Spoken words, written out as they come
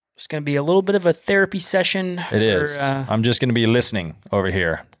It's going to be a little bit of a therapy session. It is. I'm just going to be listening over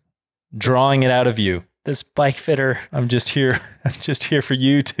here, drawing it out of you. This bike fitter. I'm just here for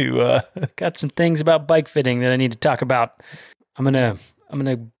you to. Got some things about bike fitting that I need to talk about. I'm gonna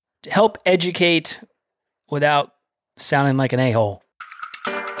help educate without sounding like an a-hole.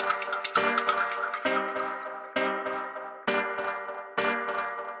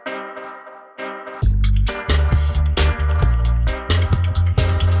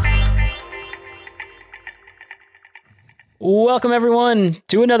 Welcome, everyone,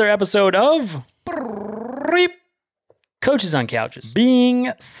 to another episode of Coaches on Couches.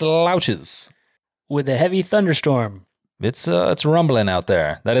 Being slouches. With a heavy thunderstorm. It's rumbling out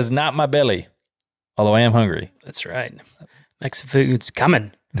there. That is not my belly, although I am hungry. That's right. Mexican food's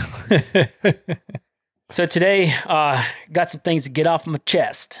coming. So today, got some things to get off my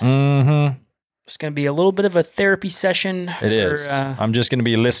chest. Mm-hmm. It's going to be a little bit of a therapy session. It is. I'm just going to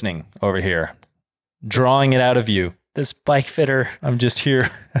be listening over here, drawing it out of you. This bike fitter. I'm just here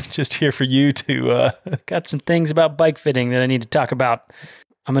for you to. Got some things about bike fitting that I need to talk about.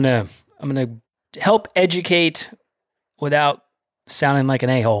 I'm gonna help educate without sounding like an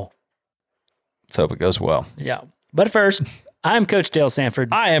a-hole. Let's hope it goes well. Yeah. But first, I'm Coach Dale Sanford.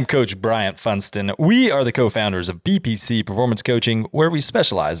 I am Coach Bryant Funston. We are the co-founders of BPC Performance Coaching, where we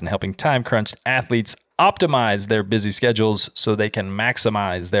specialize in helping time-crunched athletes optimize their busy schedules so they can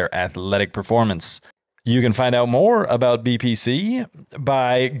maximize their athletic performance. You can find out more about BPC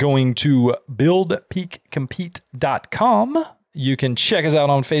by going to buildpeakcompete.com. You can check us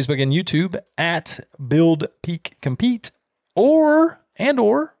out on Facebook and YouTube at Build Peak Compete, or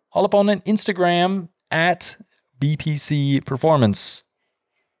all up on an Instagram at BPC Performance.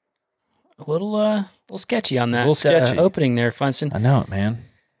 A little sketchy on that. A little sketchy. Opening there, Funston. I know it, man.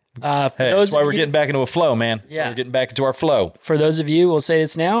 Hey, that's why we're getting back into a flow, man. Yeah. We're getting back into our flow. For those of you, we'll say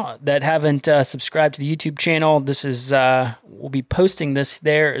this now, that haven't subscribed to the YouTube channel, this is, we'll be posting this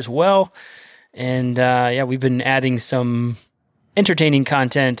there as well. And we've been adding some entertaining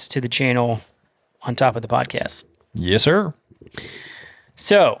content to the channel on top of the podcast. Yes, sir.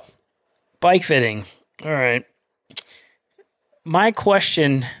 So, bike fitting. All right. My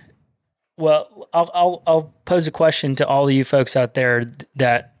question, well, I'll pose a question to all of you folks out there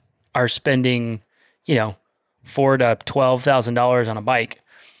that are spending, $4,000 to $12,000 on a bike.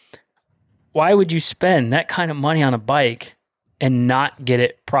 Why would you spend that kind of money on a bike and not get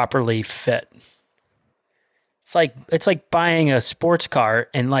it properly fit? It's like buying a sports car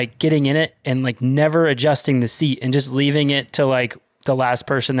and like getting in it and like never adjusting the seat and just leaving it to like the last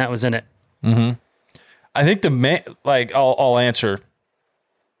person that was in it. Mm-hmm. I think I'll answer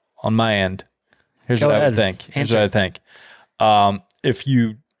on my end. Here's what I would think. Here's what I think.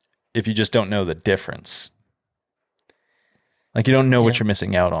 If you just don't know the difference, like you don't know what you're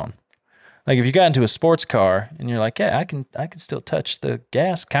missing out on. Like if you got into a sports car and you're like, yeah, I can still touch the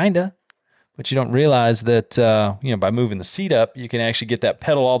gas, kinda, but you don't realize that by moving the seat up, you can actually get that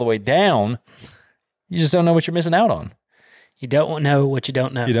pedal all the way down. You just don't know what you're missing out on. You don't know what you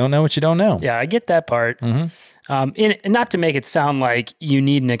don't know. You don't know what you don't know. Yeah, I get that part. Mm-hmm. And not to make it sound like you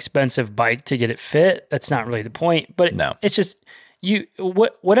need an expensive bike to get it fit. That's not really the point. But no. It's just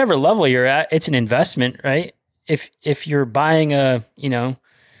whatever level you're at, it's an investment, right? If you're buying a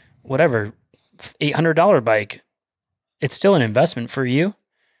 $800 bike, it's still an investment for you.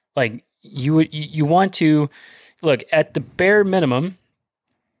 Like you want to look at the bare minimum.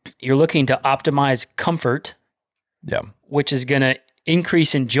 You're looking to optimize comfort. Yeah. Which is going to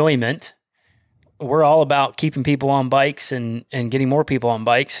increase enjoyment. We're all about keeping people on bikes and getting more people on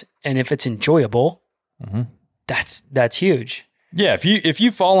bikes. And if it's enjoyable, mm-hmm. that's huge. Yeah. If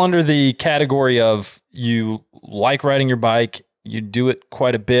you fall under the category of you like riding your bike, you do it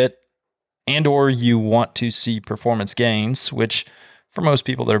quite a bit, and or you want to see performance gains, which for most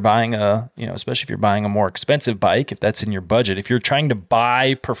people that are buying especially if you're buying a more expensive bike, if that's in your budget, if you're trying to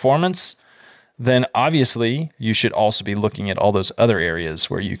buy performance, then obviously you should also be looking at all those other areas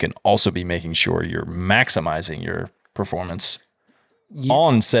where you can also be making sure you're maximizing your performance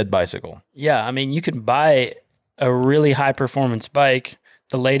on said bicycle. Yeah, I mean, you can buy a really high performance bike,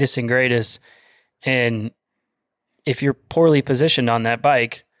 the latest and greatest, and if you're poorly positioned on that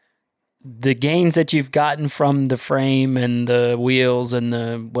bike, the gains that you've gotten from the frame and the wheels and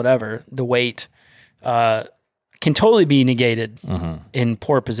the weight, can totally be negated in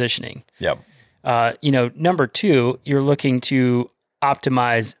poor positioning. Yep. Number two, you're looking to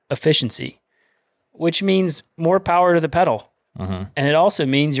optimize efficiency, which means more power to the pedal. Mm-hmm. And it also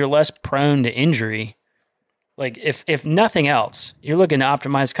means you're less prone to injury. Like if nothing else, you're looking to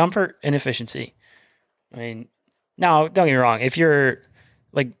optimize comfort and efficiency. I mean, now don't get me wrong. If you're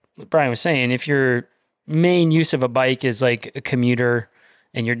like Brian was saying, if your main use of a bike is like a commuter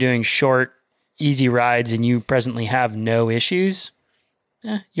and you're doing short, easy rides and you presently have no issues,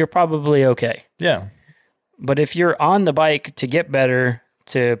 you're probably okay. Yeah. But if you're on the bike to get better,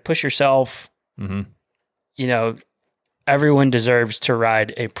 to push yourself, you know, everyone deserves to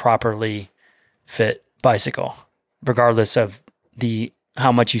ride a properly fit bicycle, regardless of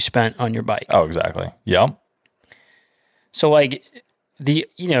how much you spent on your bike. Oh, exactly. Yep. So like the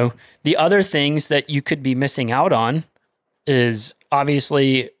other things that you could be missing out on is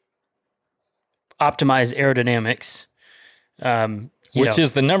obviously optimize aerodynamics. Which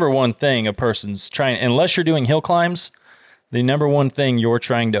is the number one thing a person's trying, unless you're doing hill climbs, the number one thing you're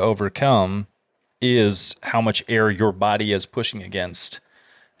trying to overcome is how much air your body is pushing against.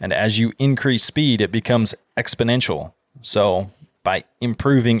 And as you increase speed, it becomes exponential. So by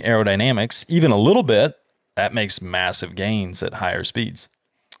improving aerodynamics, even a little bit, that makes massive gains at higher speeds.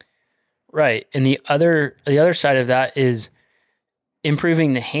 Right. And the other side of that is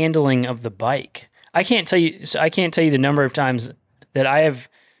improving the handling of the bike. I can't tell you the number of times that I have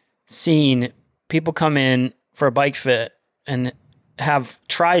seen people come in for a bike fit and have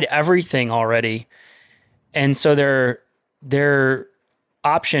tried everything already. And so their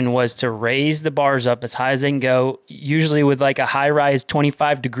option was to raise the bars up as high as they can go, usually with like a high-rise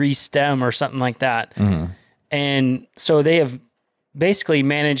 25-degree stem or something like that. And so they have basically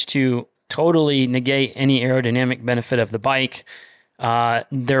managed to totally negate any aerodynamic benefit of the bike.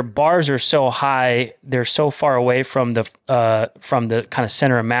 Their bars are so high, they're so far away from the kind of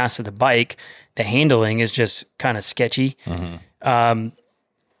center of mass of the bike. The handling is just kind of sketchy. And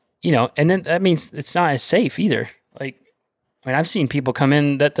then that means it's not as safe either. Like, I mean, I've seen people come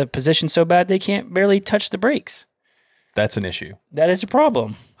in that the position's so bad they can't barely touch the brakes. That's an issue. That is a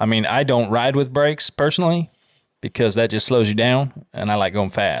problem. I mean, I don't ride with brakes personally because that just slows you down, and I like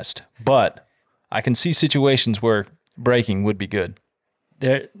going fast. But I can see situations where braking would be good.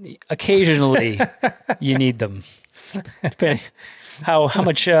 There, occasionally, you need them, depending how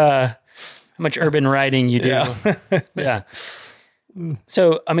much urban riding you do. Yeah.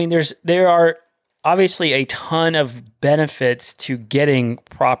 So, I mean, there are obviously a ton of benefits to getting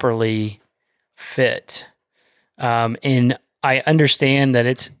properly fit, and I understand that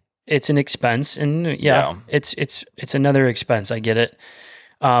it's an expense, and it's another expense. I get it,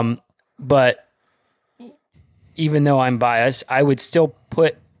 but even though I'm biased, I would still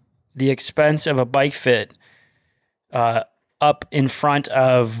put the expense of a bike fit up in front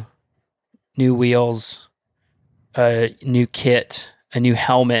of new wheels, a new kit, a new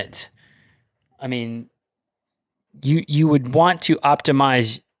helmet. I mean, you would want to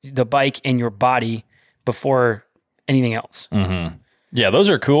optimize the bike and your body before anything else. Yeah, those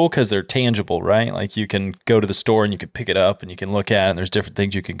are cool because they're tangible, right? Like you can go to the store and you can pick it up and you can look at it and there's different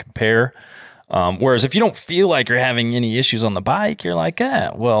things you can compare. Whereas if you don't feel like you're having any issues on the bike, you're like,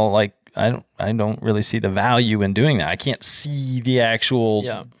 well, like I don't really see the value in doing that. I can't see the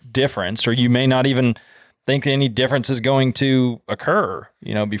actual difference, or you may not even think any difference is going to occur,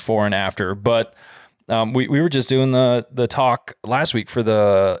 before and after. But we were just doing the talk last week for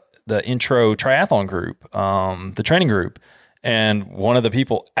the intro triathlon group, the training group, and one of the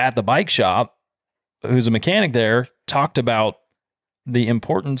people at the bike shop, who's a mechanic there, talked about the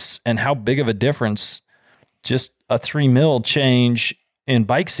importance and how big of a difference just a 3 mil change in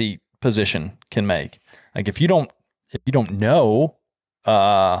bike seat position can make. Like if you don't know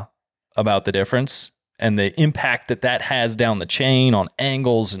about the difference and the impact that has down the chain on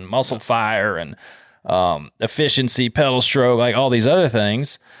angles and muscle fire and efficiency, pedal stroke, like all these other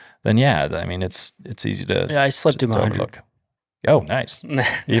things, then I mean it's easy to I slipped to 100. Overlook. Oh, nice.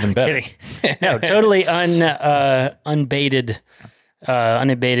 Even better. No, totally unabated,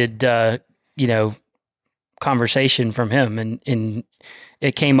 conversation from him, and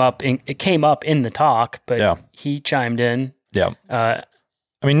it came up in the talk, but he chimed in. Yeah. I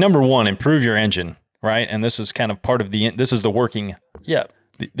mean, number one, improve your engine, right? And this is kind of part of this is the working. Yeah.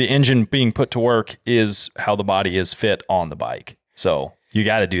 The engine being put to work is how the body is fit on the bike. So you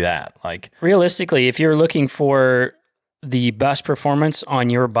got to do that. Like realistically, if you're looking for the best performance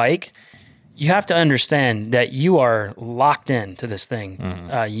on your bike, you have to understand that you are locked into this thing.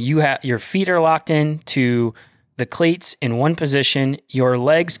 Your feet are locked in to the cleats in one position. Your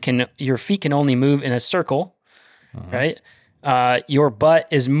feet can only move in a circle, right? Your butt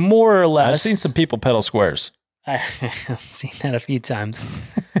is more or less. I've seen some people pedal squares. I've seen that a few times.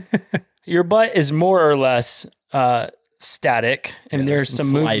 Your butt is more or less static, and there's some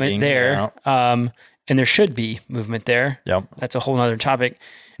movement there. And there should be movement there. Yep. That's a whole nother topic.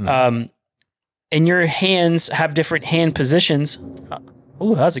 And your hands have different hand positions.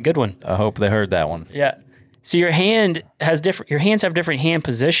 Oh, that's a good one. I hope they heard that one. Yeah. So your hands have different hand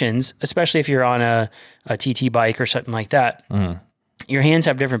positions, especially if you're on a TT bike or something like that. Your hands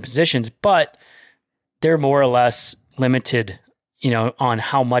have different positions, but they're more or less limited, on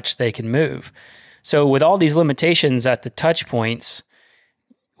how much they can move. So with all these limitations at the touch points,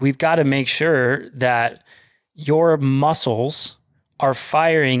 we've got to make sure that your muscles are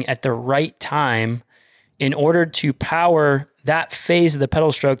firing at the right time in order to power that phase of the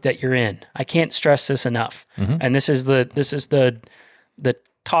pedal stroke that you're in. I can't stress this enough. And this is the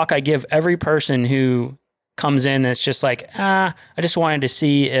talk I give every person who comes in that's just like, I just wanted to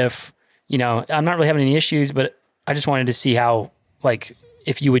see if, I'm not really having any issues, but I just wanted to see how, like,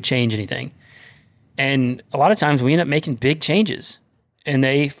 if you would change anything. And a lot of times we end up making big changes and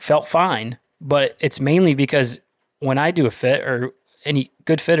they felt fine, but it's mainly because when I do a fit, or any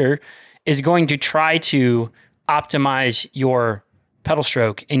good fitter is going to try to optimize your pedal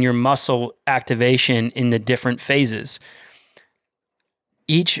stroke and your muscle activation in the different phases.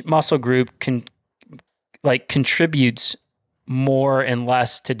 Each muscle group contributes more and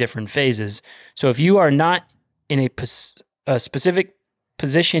less to different phases. So if you are not in a specific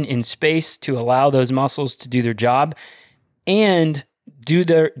position in space to allow those muscles to do their job and do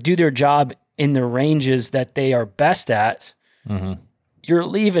their job in the ranges that they are best at, you're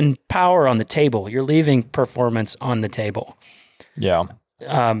leaving power on the table. You're leaving performance on the table. Yeah.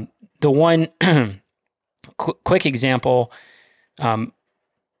 The one quick example, a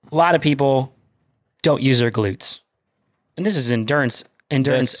lot of people don't use their glutes. And this is endurance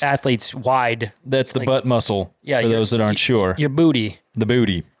athletes wide. That's the butt muscle, yeah, for those that aren't sure. Your booty. The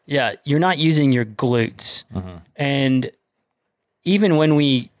booty. Yeah, you're not using your glutes. And even when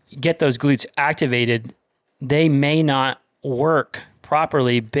we get those glutes activated, they may not work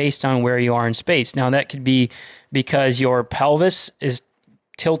properly based on where you are in space. Now, that could be because your pelvis is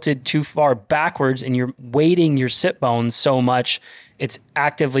tilted too far backwards and you're weighting your sit bones so much, it's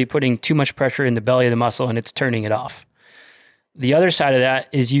actively putting too much pressure in the belly of the muscle and it's turning it off. The other side of that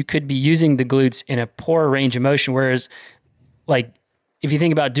is you could be using the glutes in a poor range of motion, whereas, like, if you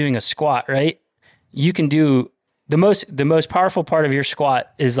think about doing a squat, right? You can do the most powerful part of your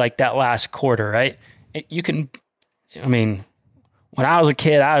squat is like that last quarter, right? When I was a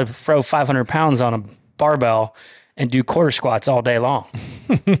kid, I would throw 500 pounds on a barbell and do quarter squats all day long.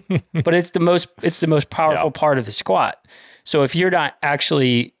 But it's the most powerful part of the squat. So if you're not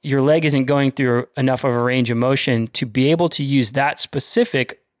actually, your leg isn't going through enough of a range of motion to be able to use that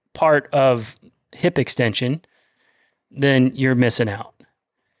specific part of hip extension, then you're missing out.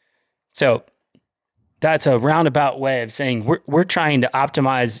 So that's a roundabout way of saying we're trying to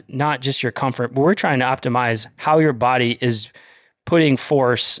optimize not just your comfort, but we're trying to optimize how your body is putting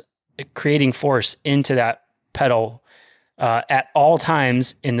force, creating force into that pedal at all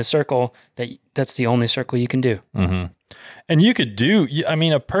times in the circle. That's the only circle you can do. And you could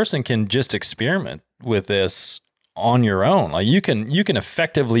a person can just experiment with this on your own. Like you can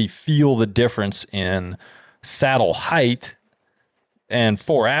effectively feel the difference in saddle height and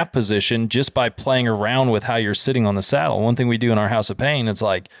fore-aft position just by playing around with how you're sitting on the saddle. One thing we do in our House of Pain, it's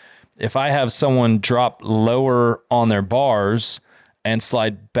like if I have someone drop lower on their bars and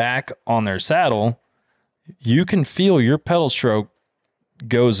slide back on their saddle, you can feel your pedal stroke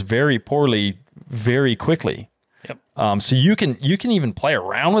goes very poorly very quickly. Yep. So you can even play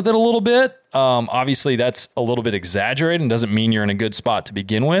around with it a little bit. Obviously, that's a little bit exaggerated and doesn't mean you're in a good spot to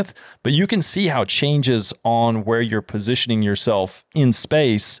begin with, but you can see how changes on where you're positioning yourself in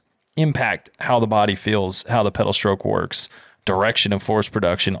space impact how the body feels, how the pedal stroke works, direction of force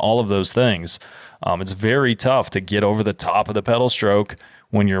production, all of those things. It's very tough to get over the top of the pedal stroke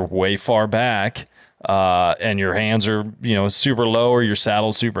when you're way far back. And your hands are, super low or your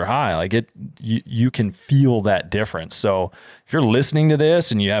saddle's super high. Like you can feel that difference. So if you're listening to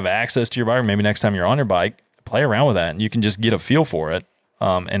this and you have access to your bike, maybe next time you're on your bike, play around with that and you can just get a feel for it.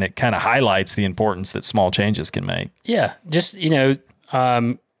 And it kind of highlights the importance that small changes can make. Yeah. Just,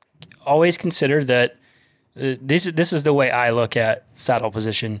 always consider that this is the way I look at saddle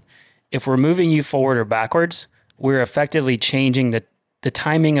position. If we're moving you forward or backwards, we're effectively changing the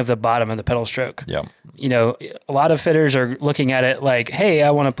timing of the bottom of the pedal stroke. Yeah. A lot of fitters are looking at it like, hey, I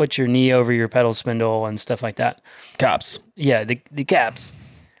want to put your knee over your pedal spindle and stuff like that. Caps. Yeah, the caps.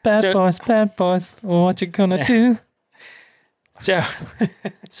 Bad boys. What you gonna do? So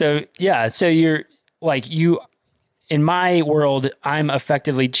you're like, in my world, I'm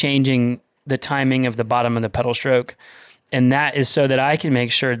effectively changing the timing of the bottom of the pedal stroke. And that is so that I can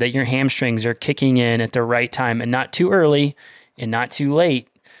make sure that your hamstrings are kicking in at the right time and not too early and not too late,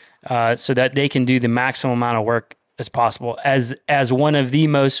 so that they can do the maximum amount of work as possible. As one of the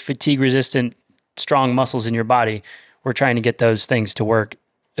most fatigue resistant, strong muscles in your body, we're trying to get those things to work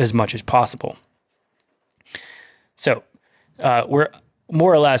as much as possible. So we're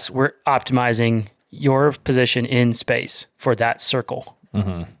more or less, we're optimizing your position in space for that circle.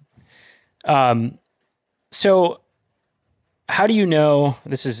 So how do you know,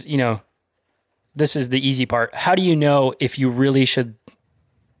 this is the easy part. How do you know if you really should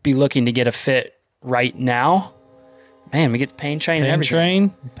be looking to get a fit right now? Man, we get Pain Train and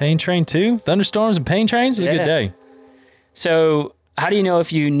everything. Pain Train 2, thunderstorms and Pain Trains is a good day. So how do you know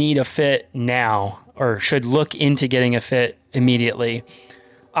if you need a fit now or should look into getting a fit immediately?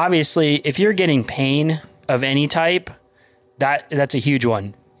 Obviously, if you're getting pain of any type, that's a huge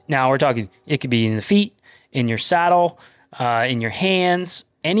one. Now we're talking, it could be in the feet, in your saddle, in your hands.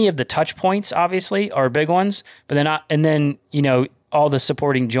 Any of the touch points, obviously, are big ones. But then, all the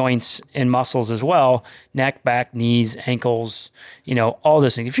supporting joints and muscles as well, neck, back, knees, ankles, all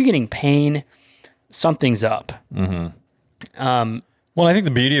those things. If you're getting pain, something's up. Well, I think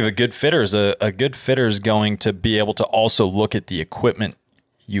the beauty of a good fitter is a good fitter is going to be able to also look at the equipment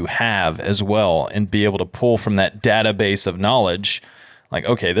you have as well and be able to pull from that database of knowledge. Like,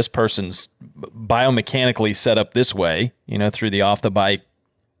 okay, this person's biomechanically set up this way, through the off the bike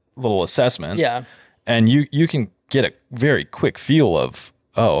little assessment. Yeah. And you can get a very quick feel of,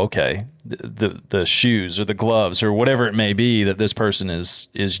 oh, okay, the shoes or the gloves or whatever it may be that this person is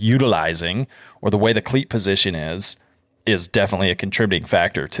utilizing, or the way the cleat position is definitely a contributing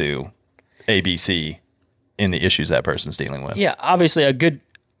factor to ABC in the issues that person's dealing with. Yeah, obviously I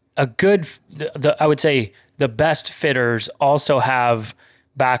would say the best fitters also have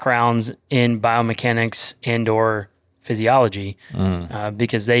backgrounds in biomechanics and or physiology,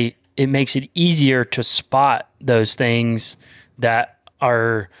 because it makes it easier to spot those things that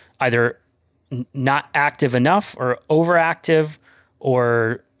are either not active enough or overactive,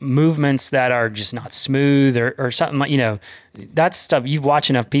 or movements that are just not smooth or something like, that's stuff you've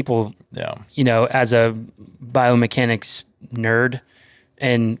watched enough people, as a biomechanics nerd,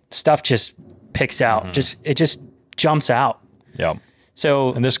 and stuff just picks out, it just jumps out. Yeah.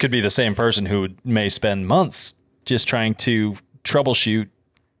 So, and this could be the same person who may spend months just trying to troubleshoot.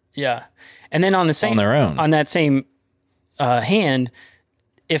 Yeah. And then on their own, on that same hand,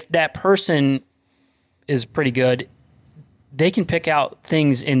 if that person is pretty good, they can pick out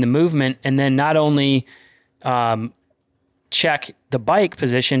things in the movement and then not only check the bike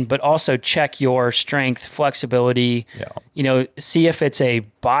position, but also check your strength, flexibility, see if it's a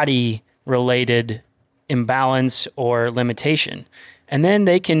body related imbalance or limitation. And then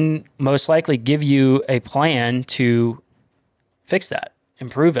they can most likely give you a plan to fix that,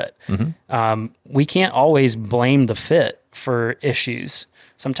 improve it. We can't always blame the fit for issues.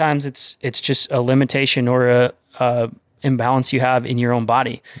 Sometimes it's just a limitation or a imbalance you have in your own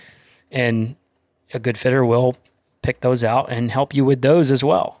body. And a good fitter will pick those out and help you with those as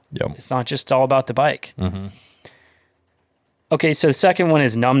well. Yep. It's not just all about the bike. Okay, so the second one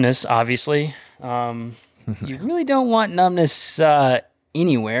is numbness, obviously. You really don't want numbness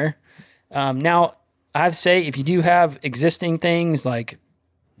anywhere. Now, I'd say if you do have existing things like,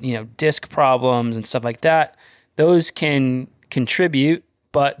 disc problems and stuff like that, those can contribute,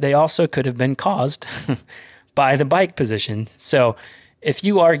 but they also could have been caused by the bike position. So if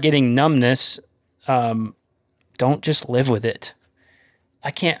you are getting numbness, don't just live with it.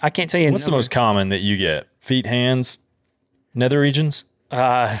 I can't tell you. What's the most common that you get? Feet, hands, nether regions,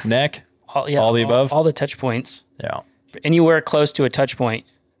 neck, all the above, all the touch points. Yeah. Anywhere close to a touch point,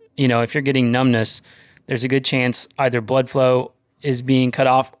 if you're getting numbness, there's a good chance either blood flow is being cut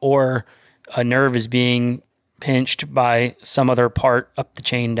off or a nerve is being pinched by some other part up the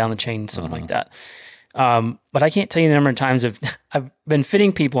chain, down the chain, something like that. But I can't tell you the number of times I've been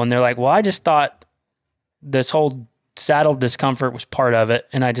fitting people and they're like, well, I just thought this whole saddle discomfort was part of it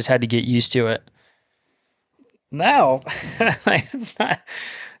and I just had to get used to it. No, it's not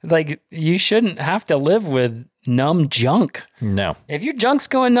like you shouldn't have to live with numb junk. No. If your junk's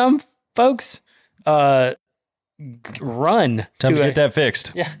going numb, folks, run. Time to get that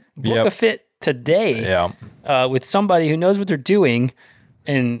fixed. Yeah. Book a fit today. Yeah. With somebody who knows what they're doing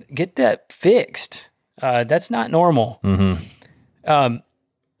and get that fixed. That's not normal. One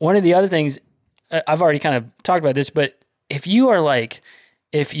of the other things, I've already kind of talked about this, but if you're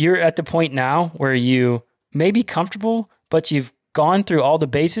at the point now where you may be comfortable, but you've gone through all the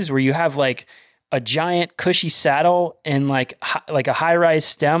bases where you have like a giant cushy saddle and like a high-rise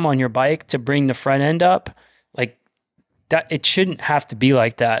stem on your bike to bring the front end up, like that, it shouldn't have to be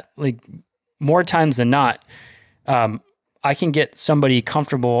like that. Like more times than not, I can get somebody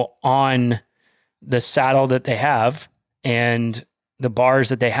comfortable on the saddle that they have and the bars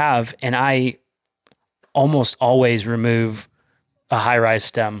that they have, and I almost always remove a high-rise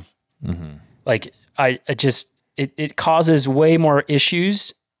stem. Mm-hmm. Like it causes way more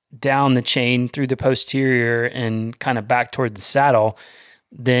issues down the chain through the posterior and kind of back toward the saddle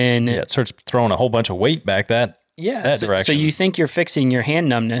than Yeah, it starts throwing a whole bunch of weight back that direction. So you think you're fixing your hand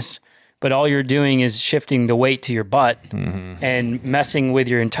numbness, but all you're doing is shifting the weight to your butt and messing with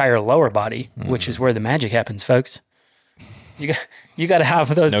your entire lower body, which is where the magic happens, folks. You got to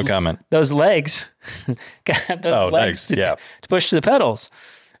have those No comment. Those legs. Got to have those legs to push to the pedals.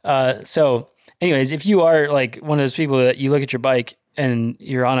 So anyways, if you are like one of those people that you look at your bike and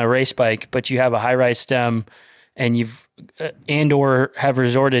you're on a race bike, but you have a high-rise stem and you've and or have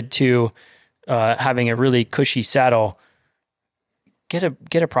resorted to having a really cushy saddle, get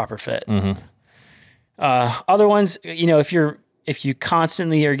a proper fit. Other ones, if you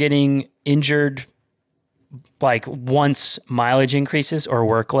constantly are getting injured, like once mileage increases or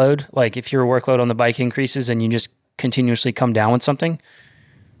workload, like if your workload on the bike increases and you just continuously come down with something,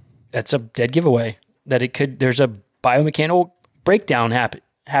 that's a dead giveaway that there's a biomechanical breakdown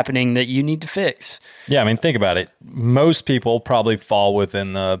happening that you need to fix. Yeah, I mean, think about it. Most people probably fall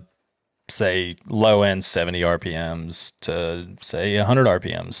within the, say, low end 70 RPMs to, say, 100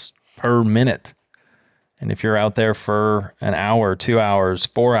 RPMs per minute. And if you're out there for an hour, 2 hours,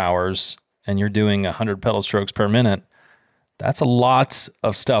 4 hours, and you're doing 100 pedal strokes per minute, that's a lot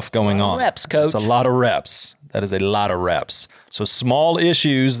of stuff going on. Reps, coach. That's a lot of reps. That is a lot of reps. So small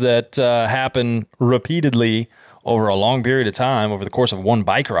issues that happen repeatedly over a long period of time, over the course of one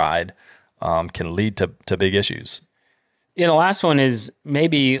bike ride, can lead to big issues. Yeah, the last one is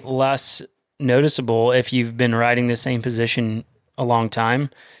maybe less noticeable if you've been riding the same position a long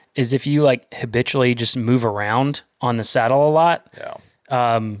time, is if you like habitually just move around on the saddle a lot.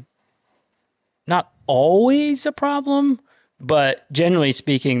 Yeah. Not always a problem, but generally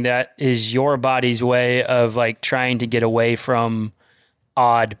speaking, that is your body's way of like trying to get away from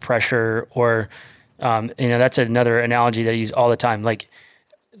odd pressure or, that's another analogy that I use all the time. Like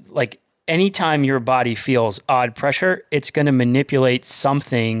anytime your body feels odd pressure, it's going to manipulate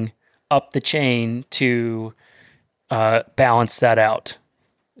something up the chain to balance that out.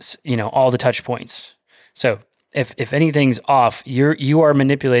 All the touch points. So if anything's off, you are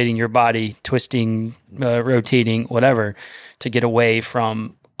manipulating your body, twisting, rotating, whatever, to get away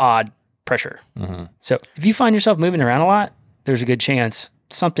from odd pressure. Mm-hmm. So if you find yourself moving around a lot, there's a good chance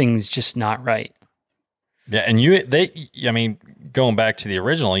something's just not right. Yeah, and going back to the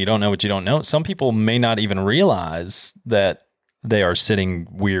original, you don't know what you don't know. Some people may not even realize that they are sitting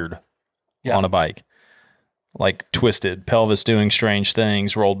weird on a bike, like twisted, pelvis doing strange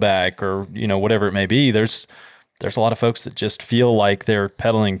things, rolled back, or whatever it may be. There's a lot of folks that just feel like they're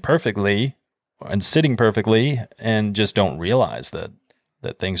pedaling perfectly and sitting perfectly and just don't realize that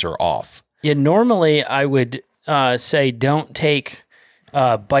things are off. Yeah, normally I would say don't take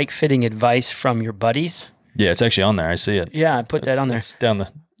bike fitting advice from your buddies. Yeah, it's actually on there. I see it. Yeah, I put that on there. It's down the.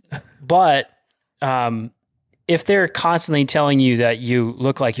 But if they're constantly telling you that you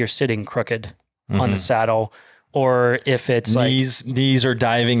look like you're sitting crooked on the saddle, or if it's knees are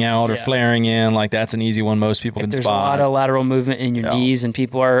diving out or flaring in, like that's an easy one most people can spot. There's a lot of lateral movement in your knees and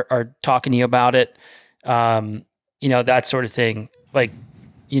people are talking to you about it, that sort of thing. Like,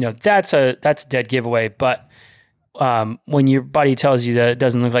 that's a dead giveaway. But when your body tells you that it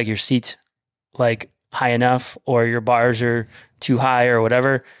doesn't look like your seat's like high enough or your bars are too high or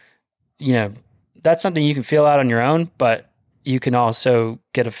whatever, that's something you can feel out on your own, but you can also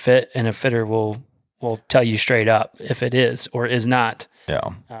get a fit, and a fitter will tell you straight up if it is or is not. Yeah.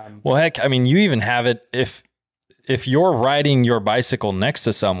 Well, heck, I mean, you even have it if you're riding your bicycle next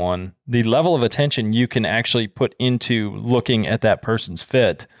to someone, the level of attention you can actually put into looking at that person's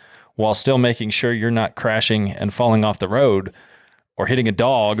fit while still making sure you're not crashing and falling off the road or hitting a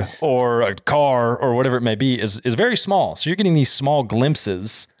dog or a car or whatever it may be is very small. So you're getting these small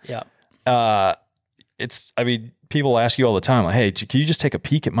glimpses. Yeah. People ask you all the time, like, hey, can you just take a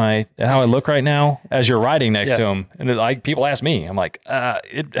peek at how I look right now as you're riding next to them? And people ask me, I'm like,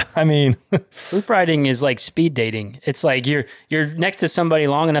 group riding is like speed dating. It's like you're next to somebody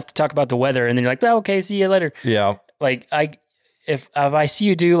long enough to talk about the weather, and then you're like, well, okay, see you later. Yeah. Like if I see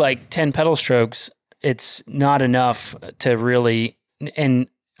you do like 10 pedal strokes, it's not enough to really, and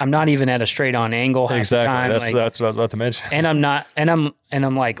I'm not even at a straight on angle half the time. That's what I was about to mention. And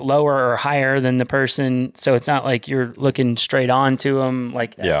I'm like lower or higher than the person. So it's not like you're looking straight on to them,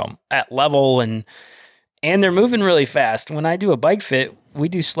 like at level, and they're moving really fast. When I do a bike fit, we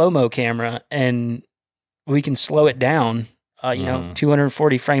do slow-mo camera and we can slow it down,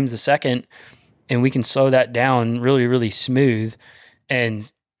 240 frames a second. and we can slow that down really, really smooth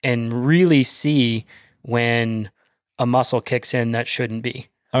and really see when a muscle kicks in that shouldn't be.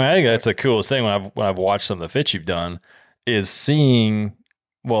 I mean, I think that's the coolest thing when I've watched some of the fits you've done is seeing.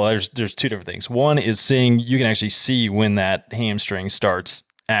 Well, there's two different things. One is seeing, you can actually see when that hamstring starts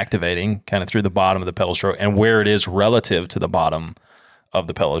activating kind of through the bottom of the pedal stroke and where it is relative to the bottom of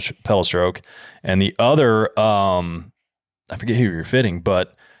the pedal stroke. And the other, I forget who you're fitting,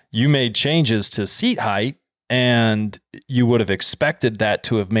 but you made changes to seat height, and you would have expected that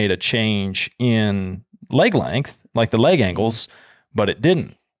to have made a change in leg length, like the leg angles, but it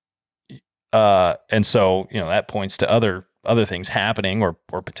didn't. And so, that points to other things happening,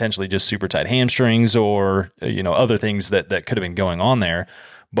 or potentially just super tight hamstrings, or, other things that could have been going on there.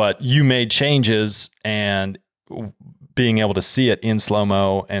 But you made changes, and being able to see it in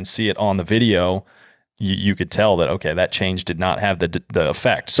slow-mo and see it on the video, you could tell that, okay, that change did not have the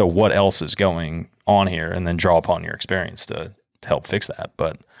effect. So what else is going on here? And then draw upon your experience to help fix that.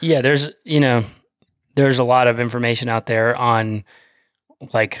 But yeah, there's a lot of information out there on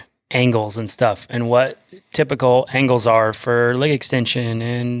like angles and stuff, and what typical angles are for leg extension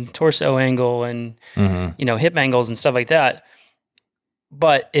and torso angle and hip angles and stuff like that.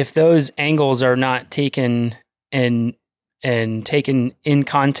 But if those angles are not taken and taken in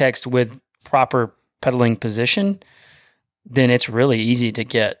context with proper pedaling position, then it's really easy to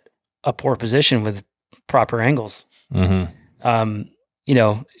get a poor position with proper angles. Dropping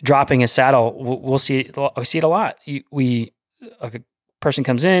a saddle, we see it a lot. A person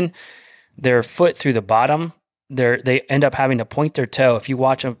comes in, their foot through the bottom, they end up having to point their toe. If you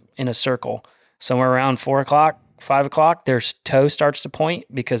watch them in a circle, somewhere around 4 o'clock, 5 o'clock, their toe starts to point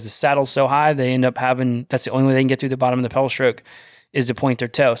because the saddle's so high, they end up having, that's the only way they can get through the bottom of the pedal stroke is to point their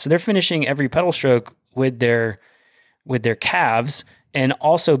toe. So they're finishing every pedal stroke with their calves. And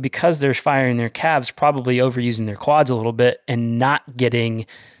also because they're firing their calves, probably overusing their quads a little bit and not getting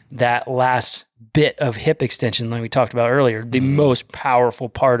that last bit of hip extension, like we talked about earlier. The most powerful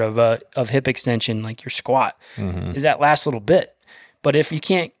part of hip extension, like your squat, is that last little bit. But if you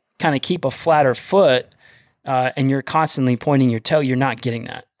can't kind of keep a flatter foot and you're constantly pointing your toe, you're not getting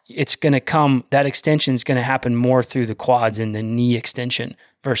that. It's going to come, that extension is going to happen more through the quads and the knee extension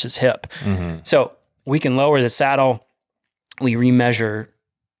versus hip. So we can lower the saddle, we remeasure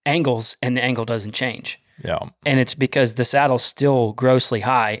angles, and the angle doesn't change. Yeah. And it's because the saddle's still grossly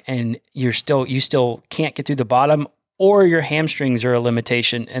high, and you still can't get through the bottom, or your hamstrings are a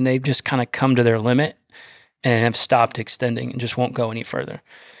limitation and they've just kind of come to their limit and have stopped extending and just won't go any further.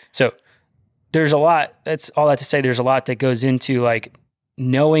 So there's a lot, that's all that to say, there's a lot that goes into like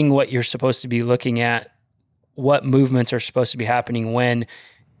knowing what you're supposed to be looking at, what movements are supposed to be happening when,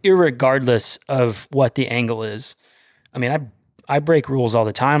 irregardless of what the angle is. I mean, I break rules all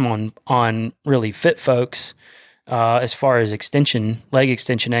the time on really fit folks as far as leg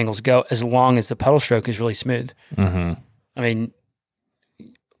extension angles go, as long as the pedal stroke is really smooth. I mean,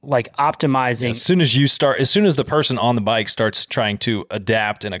 like optimizing. As soon as the person on the bike starts trying to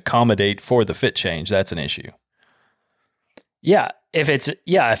adapt and accommodate for the fit change, that's an issue. Yeah. If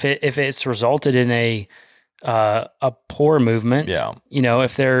it's resulted in a poor movement,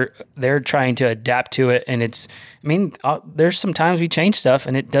 if they're trying to adapt to it, and there's sometimes we change stuff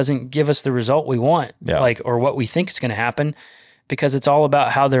and it doesn't give us the result we want, or what we think is going to happen, because it's all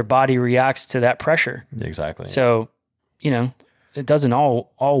about how their body reacts to that pressure. Exactly. So, it doesn't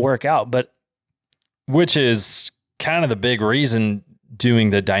all work out, but which is kind of the big reason doing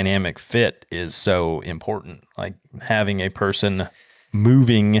the dynamic fit is so important. Like having a person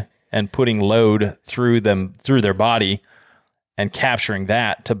moving and putting load through their body and capturing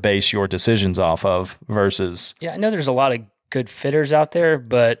that to base your decisions off of versus. Yeah, I know there's a lot of good fitters out there,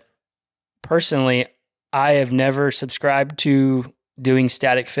 but personally, I have never subscribed to doing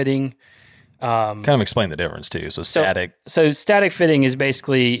static fitting. Kind of explain the difference too. So static fitting is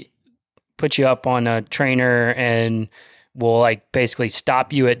basically put you up on a trainer and will like basically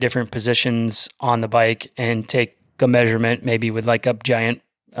stop you at different positions on the bike and take a measurement, maybe with like a giant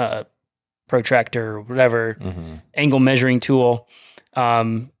protractor or whatever, angle measuring tool.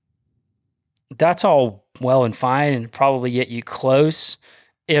 That's all well and fine and probably get you close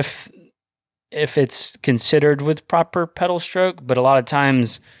if it's considered with proper pedal stroke, but a lot of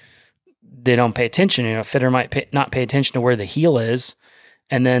times they don't pay attention. A fitter might not pay attention to where the heel is,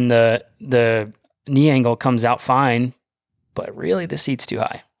 and then the knee angle comes out fine, but really the seat's too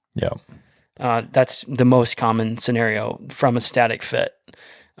high. Yeah. That's the most common scenario from a static fit.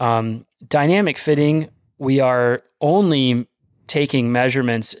 Dynamic fitting, we are only taking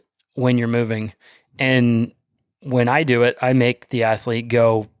measurements when you're moving. And when I do it, I make the athlete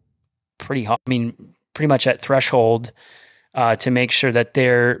go pretty hard. I mean, pretty much at threshold to make sure that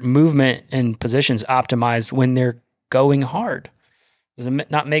their movement and positions optimized when they're going hard. Does it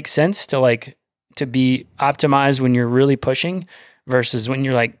not make sense to be optimized when you're really pushing versus when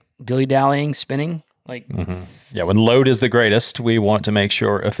you're like dilly-dallying, spinning? Yeah, when load is the greatest, we want to make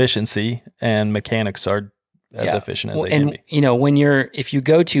sure efficiency and mechanics are as efficient as they can be. If you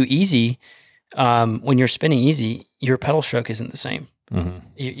go too easy, when you're spinning easy, your pedal stroke isn't the same.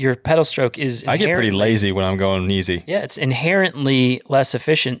 Your pedal stroke is. I get pretty lazy when I'm going easy. Yeah, it's inherently less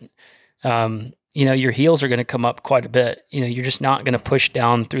efficient. Your heels are going to come up quite a bit. You're just not going to push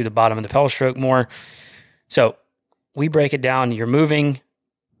down through the bottom of the pedal stroke more. So we break it down. You're moving,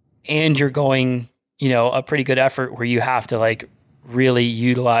 and you're going. A pretty good effort where you have to really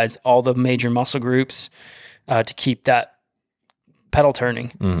utilize all the major muscle groups to keep that pedal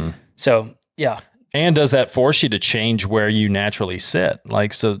turning. So, yeah. And does that force you to change where you naturally sit?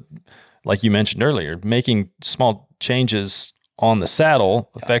 Like you mentioned earlier, making small changes on the saddle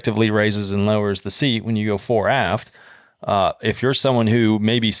effectively raises and lowers the seat when you go fore aft. If you're someone who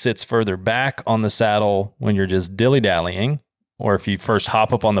maybe sits further back on the saddle when you're just dilly-dallying, or if you first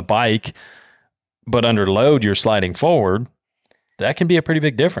hop up on the bike, but under load, you're sliding forward, that can be a pretty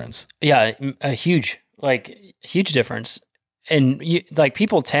big difference. Yeah, a huge difference. And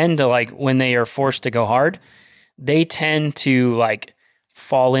people tend to when they are forced to go hard, they tend to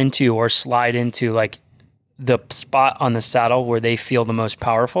fall into or slide into the spot on the saddle where they feel the most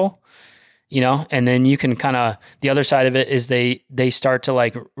powerful, and then you can the other side of it is they start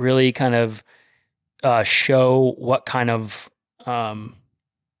to really kind of show what kind of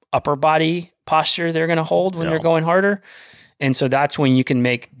upper body posture they're going to hold when they're going harder. And so that's when you can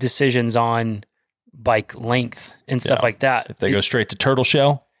make decisions on bike length and stuff like that. If they go straight to turtle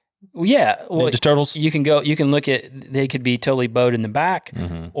shell. Yeah. Well, Ninja Turtles. You can look at, they could be totally bowed in the back,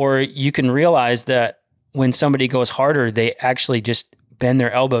 or you can realize that when somebody goes harder, they actually just bend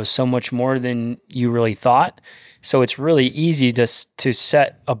their elbows so much more than you really thought. So it's really easy to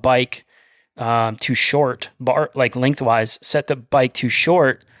set a bike too short, lengthwise, set the bike too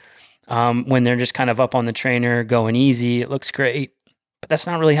short when they're just kind of up on the trainer going easy. It looks great, but that's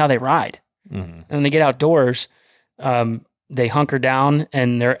not really how they ride. And when they get outdoors, they hunker down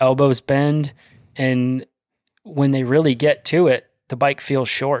and their elbows bend. And when they really get to it, the bike feels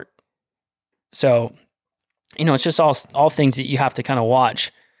short. So, it's just all things that you have to kind of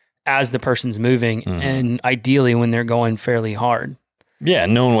watch as the person's moving, and ideally when they're going fairly hard. Yeah,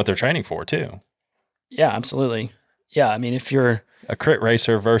 knowing what they're training for too. Yeah, absolutely. Yeah, I mean, if you're a crit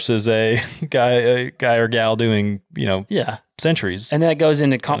racer versus a guy or gal doing, centuries, and that goes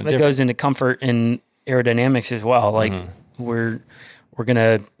into comfort and aerodynamics as well. We're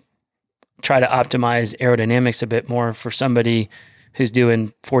gonna try to optimize aerodynamics a bit more for somebody who's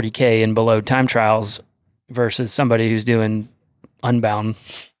doing 40K and below time trials versus somebody who's doing Unbound.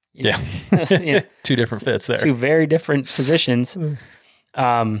 Two different fits there. Two very different positions.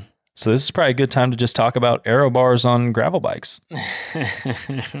 So this is probably a good time to just talk about aero bars on gravel bikes.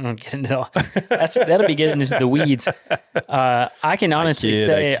 That'll be getting into the weeds. I can honestly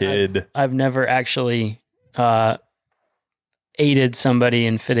say I've never actually aided somebody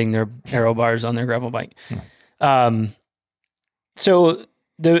in fitting their aero bars on their gravel bike. So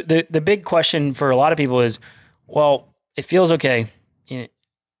the big question for a lot of people is, well, it feels okay,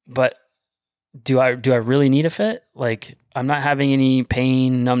 but do I really need a fit? I'm not having any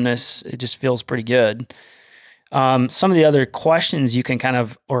pain, numbness. It just feels pretty good. Some of the other questions you can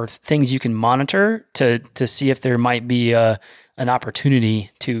or things you can monitor to see if there might be an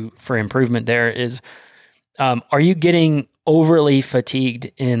opportunity for improvement there is, are you getting overly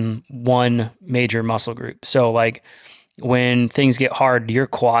fatigued in one major muscle group? So when things get hard, do your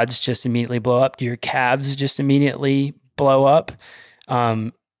quads just immediately blow up? Do your calves just immediately blow up?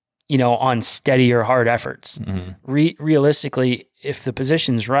 On steady or hard efforts. Realistically, if the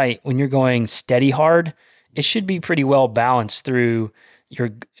position's right, when you're going steady hard, it should be pretty well balanced through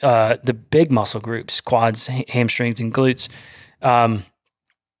your the big muscle groups, quads, hamstrings, and glutes.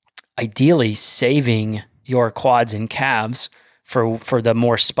 Ideally, saving your quads and calves for the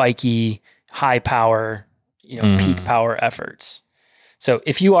more spiky, high power, peak power efforts. So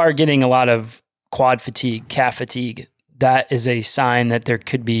if you are getting a lot of quad fatigue, calf fatigue, that is a sign that there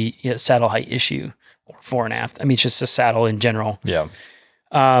could be a saddle height issue or fore and aft. I mean, it's just a saddle in general. Yeah.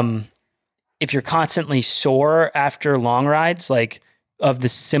 If you're constantly sore after long rides, of the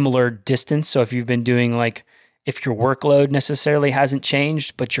similar distance. So if you've been doing if your workload necessarily hasn't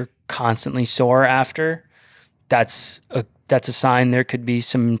changed, but you're constantly sore after, that's a sign there could be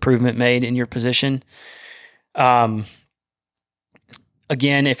some improvement made in your position.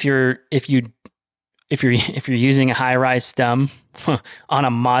 again, if you're using a high rise stem on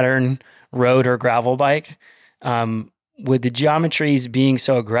a modern road or gravel bike, with the geometries being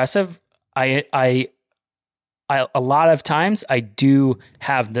so aggressive, I a lot of times I do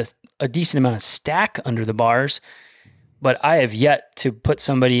have a decent amount of stack under the bars, but I have yet to put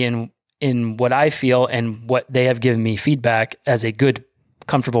somebody in what I feel and what they have given me feedback as a good,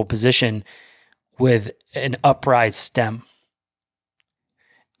 comfortable position with an uprise stem.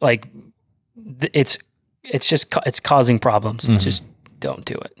 Like it's causing problems. Mm-hmm. Just don't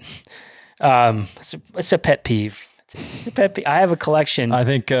do it. It's a pet peeve. It's a pet peeve. I have a collection. I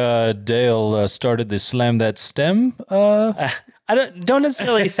think Dale started the Slam That Stem. I don't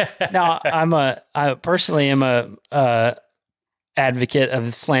necessarily. No, I personally am a advocate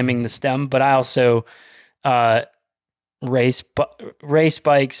of slamming the stem, but I also race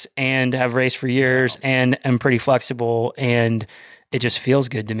bikes and have raced for years and am pretty flexible, and it just feels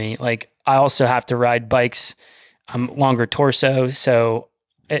good to me. Like I also have to ride bikes, longer torso, so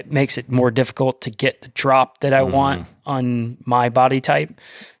it makes it more difficult to get the drop that I want on my body type.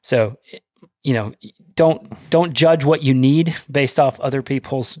 So, don't judge what you need based off other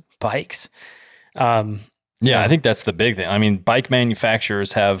people's bikes. I think that's the big thing. I mean, bike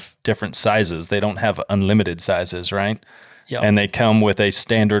manufacturers have different sizes. They don't have unlimited sizes, right? Yeah. And they come with a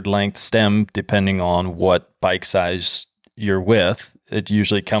standard length stem depending on what bike size you're with. It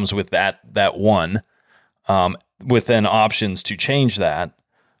usually comes with that one, with then options to change that.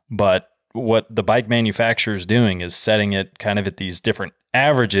 But what the bike manufacturer is doing is setting it kind of at these different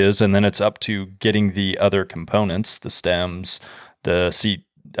averages, and then it's up to getting the other components, the stems, the seat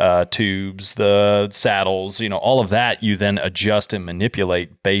tubes, the saddles, all of that you then adjust and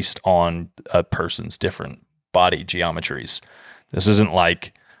manipulate based on a person's different body geometries. This isn't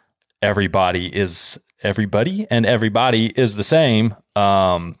like everybody is the same.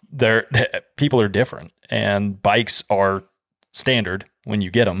 People are different, and bikes are standard when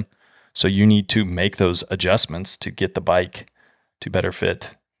you get them. So you need to make those adjustments to get the bike to better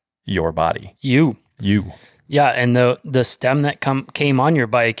fit your body. You. Yeah, and the stem that came on your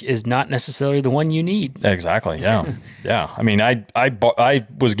bike is not necessarily the one you need. Exactly. Yeah. Yeah. I mean, I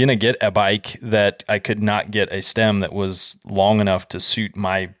was gonna get a bike that I could not get a stem that was long enough to suit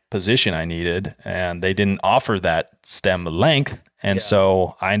my position I needed, and they didn't offer that stem length, and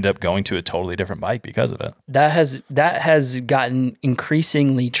so I ended up going to a totally different bike because of it. That has gotten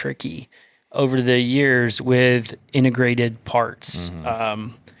increasingly tricky over the years with integrated parts.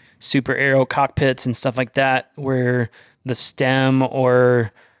 Mm-hmm. Super aero cockpits and stuff like that, where the stem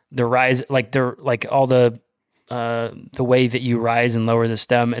or the rise, all the way that you rise and lower the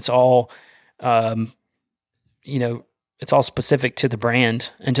stem, it's all, it's all specific to the brand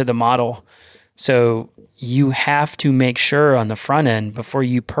and to the model. So you have to make sure on the front end before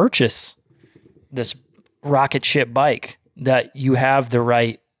you purchase this rocket ship bike that you have the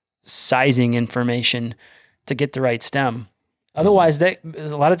right sizing information to get the right stem. Otherwise, a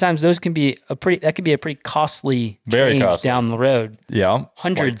lot of times those can be a pretty costly change down the road. Yeah,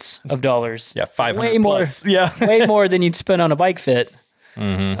 hundreds of dollars. Yeah, $500 way more. Plus. Yeah, way more than you'd spend on a bike fit.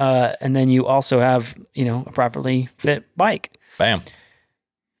 Mm-hmm. And then you also have a properly fit bike. Bam.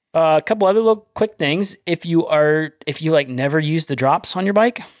 A couple other little quick things. If you never use the drops on your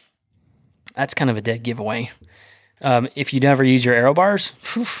bike, that's kind of a dead giveaway. If you never use your aero bars,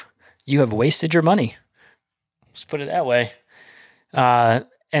 you have wasted your money. Just put it that way.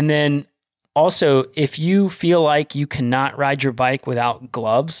 And then also, if you feel like you cannot ride your bike without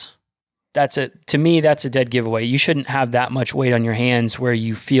gloves, to me, that's a dead giveaway. You shouldn't have that much weight on your hands where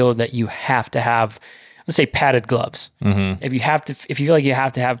you feel that you have to have, let's say, padded gloves. Mm-hmm. If you feel like you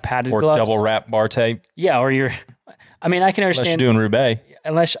have to have padded gloves, or double wrap bar tape. Yeah. I can understand. Unless you're doing Roubaix.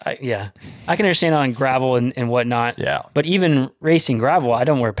 I can understand on gravel and whatnot. Yeah. But even racing gravel, I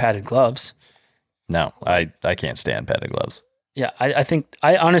don't wear padded gloves. No, I can't stand padded gloves. Yeah, I think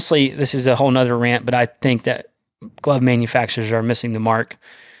honestly, this is a whole nother rant, but I think that glove manufacturers are missing the mark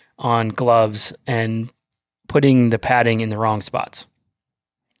on gloves and putting the padding in the wrong spots.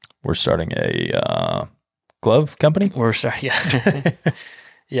 We're starting a glove company? Yeah.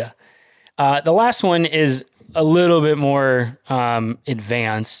 Yeah. The last one is a little bit more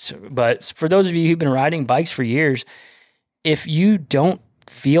advanced, but for those of you who've been riding bikes for years, if you don't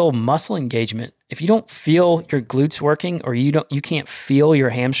feel muscle engagement, if you don't feel your glutes working, or you can't feel your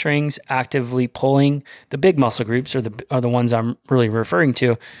hamstrings actively pulling, the big muscle groups are the ones I'm really referring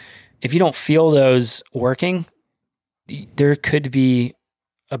to. If you don't feel those working, there could be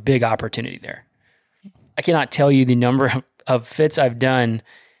a big opportunity there. I cannot tell you the number of fits I've done,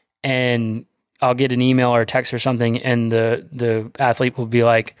 and I'll get an email or a text or something, and the athlete will be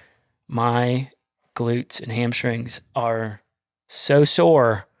like, my glutes and hamstrings are so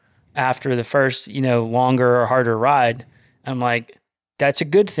sore after the first, longer or harder ride. I'm like, that's a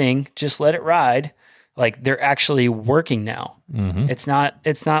good thing. Just let it ride. Like, they're actually working now. Mm-hmm.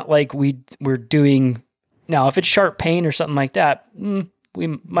 It's not like we're doing now. If it's sharp pain or something like that,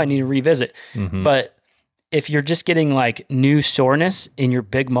 we might need to revisit. Mm-hmm. But if you're just getting like new soreness in your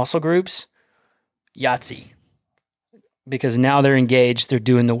big muscle groups, Yahtzee. Because now they're engaged, they're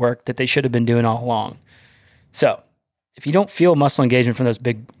doing the work that they should have been doing all along. So if you don't feel muscle engagement from those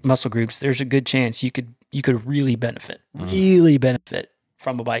big muscle groups, there's a good chance you could really benefit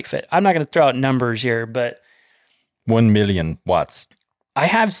from a bike fit. I'm not going to throw out numbers here, but 1 million watts. I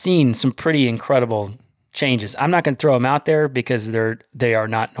have seen some pretty incredible changes. I'm not going to throw them out there because they are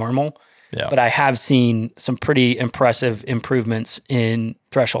not normal. Yeah. But I have seen some pretty impressive improvements in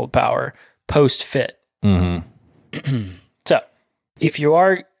threshold power post fit. Mm-hmm. So if you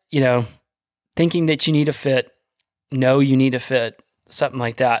are, thinking that you need a fit, know you need a fit, something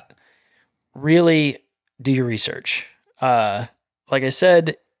like that, really do your research. Like I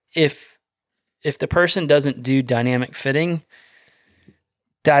said, if the person doesn't do dynamic fitting,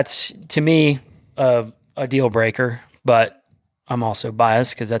 that's, to me, a deal breaker, but I'm also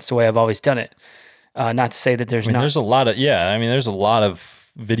biased because that's the way I've always done it. Not to say that there's there's a lot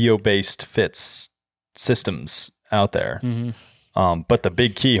of video-based fits systems out there. Mm-hmm. But the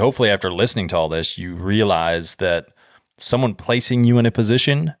big key, hopefully after listening to all this, you realize that someone placing you in a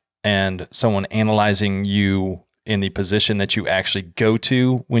position and someone analyzing you in the position that you actually go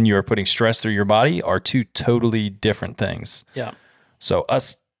to when you are putting stress through your body are two totally different things. Yeah. So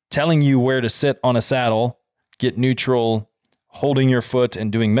us telling you where to sit on a saddle, get neutral, holding your foot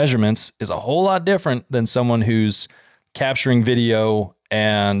and doing measurements is a whole lot different than someone who's capturing video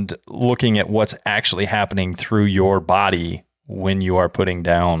and looking at what's actually happening through your body when you are putting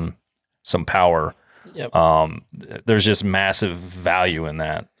down some power. Yep. There's just massive value in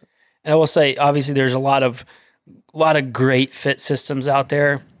that. And I will say, obviously, there's a lot of great fit systems out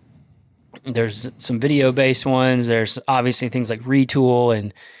there. There's some video-based ones. There's obviously things like Retool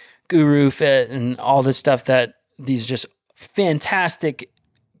and Guru Fit and all this stuff that these just fantastic,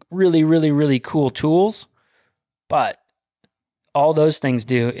 really, really, really cool tools. But all those things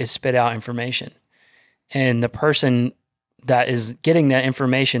do is spit out information. And the person that is getting that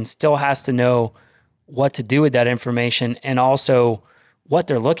information still has to know what to do with that information and also what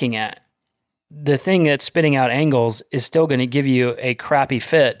they're looking at. The thing that's spitting out angles is still going to give you a crappy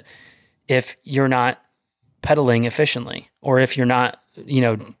fit if you're not pedaling efficiently, or if you're not,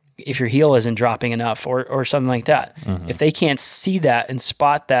 if your heel isn't dropping enough or something like that. Mm-hmm. If they can't see that and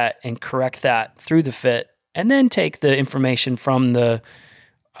spot that and correct that through the fit, and then take the information from the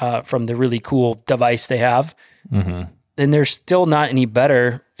really cool device they have, mm-hmm. then they're still not any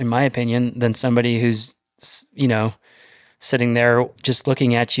better, in my opinion, than somebody who's, sitting there just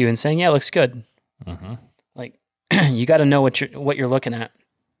looking at you and saying, yeah, it looks good. Mm-hmm. Like, you got to know what you're looking at.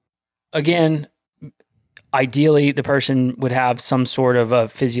 Again, ideally, the person would have some sort of a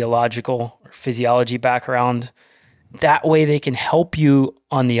physiology background. That way they can help you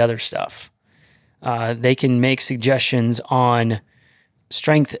on the other stuff. They can make suggestions on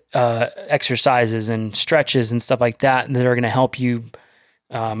strength exercises and stretches and stuff like that that are going to help you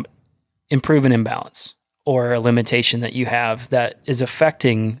improve an imbalance or a limitation that you have that is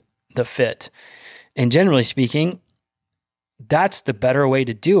affecting the fit. And generally speaking, that's the better way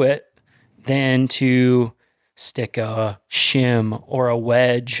to do it than to stick a shim or a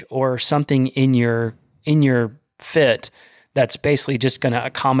wedge or something in your fit that's basically just going to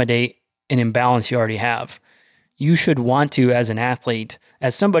accommodate an imbalance you already have. You should want to, as an athlete,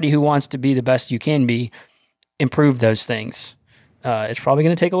 as somebody who wants to be the best you can be, improve those things. It's probably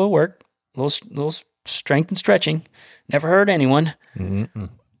going to take a little work, a little strength and stretching. Never hurt anyone. Mm-mm.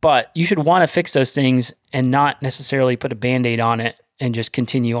 But you should want to fix those things and not necessarily put a Band-Aid on it and just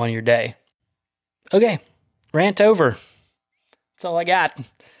continue on your day. Okay, rant over. That's all I got.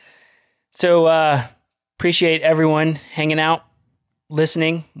 So appreciate everyone hanging out,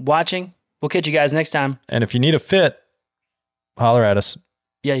 listening, watching. We'll catch you guys next time. And if you need a fit, holler at us.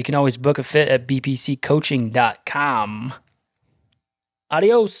 Yeah, you can always book a fit at bpccoaching.com.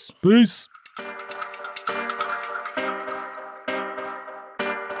 Adios. Peace.